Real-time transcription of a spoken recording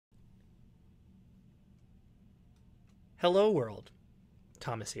Hello world,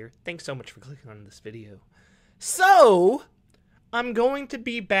 Thomas here. Thanks so much for clicking on this video. So, I'm going to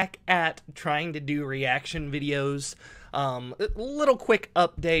be back at trying to do reaction videos. A little quick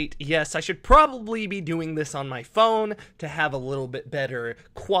update. Yes, I should probably be doing this on my phone to have a little bit better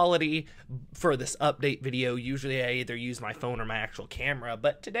quality for this update video. Usually I either use my phone or my actual camera,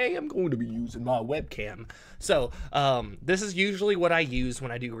 but today I'm going to be using my webcam. So, this is usually what I use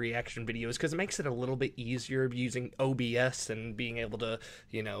when I do reaction videos because it makes it a little bit easier using OBS and being able to,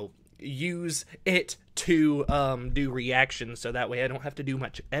 you know, use it to do reactions so that way I don't have to do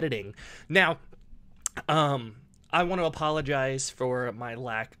much editing. Now, I want to apologize for my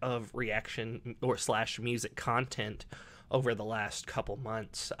lack of reaction or / music content over the last couple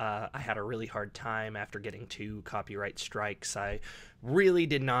months. I had a really hard time after getting 2 copyright strikes. I really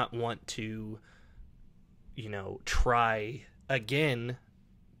did not want to, you know, try again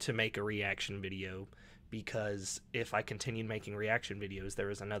to make a reaction video, because if I continued making reaction videos, there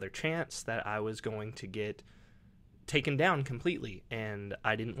was another chance that I was going to get taken down completely, and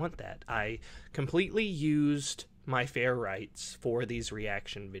I didn't want that. I completely used my fair rights for these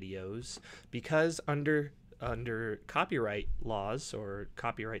reaction videos because under copyright laws or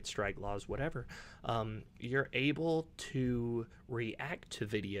copyright strike laws, whatever, you're able to react to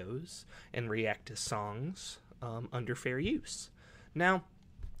videos and react to songs under fair use. Now,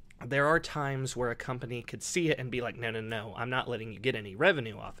 there are times where a company could see it and be like, no, I'm not letting you get any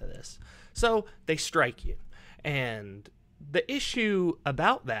revenue off of this. So they strike you. And the issue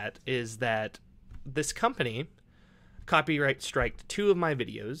about that is that this company copyright striked 2 of my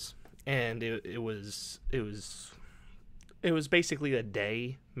videos, and it was basically a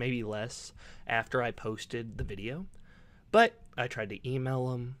day, maybe less, after I posted the video. But I tried to email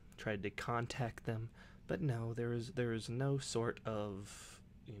them, tried to contact them, but no, there was no sort of,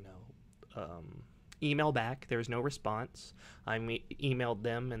 you know, email back. There was no response. I emailed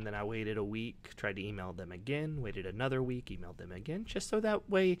them, and then I waited a week, tried to email them again, waited another week, emailed them again, just so that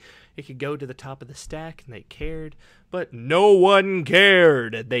way it could go to the top of the stack and they cared. But no one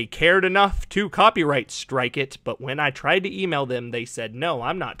cared. They cared enough to copyright strike it, but when I tried to email them, they said, no,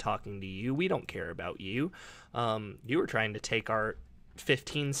 I'm not talking to you. We don't care about you. You were trying to take our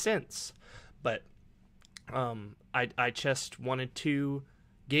 15 cents. But I just wanted to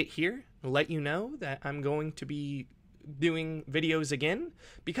get here and let you know that I'm going to be doing videos again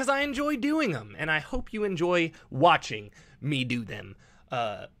because I enjoy doing them, and I hope you enjoy watching me do them.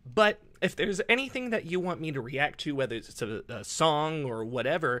 But if there's anything that you want me to react to, whether it's a song or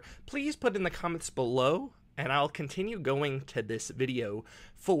whatever, please put in the comments below, and I'll continue going to this video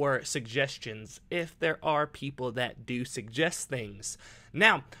for suggestions if there are people that do suggest things.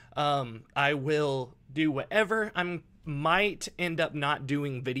 Now, I will do whatever. Might end up not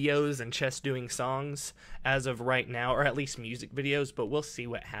doing videos and just doing songs as of right now, or at least music videos, but we'll see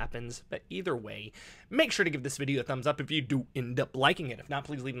what happens. But either way, make sure to give this video a thumbs up if you do end up liking it. If not,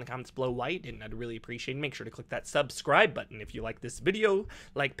 please leave in the comments below why you didn't. I'd really appreciate it. Make sure to click that subscribe button if you like this video,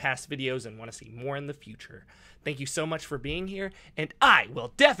 like past videos, and want to see more in the future. Thank you so much for being here, and I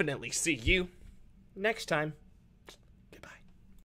will definitely see you next time.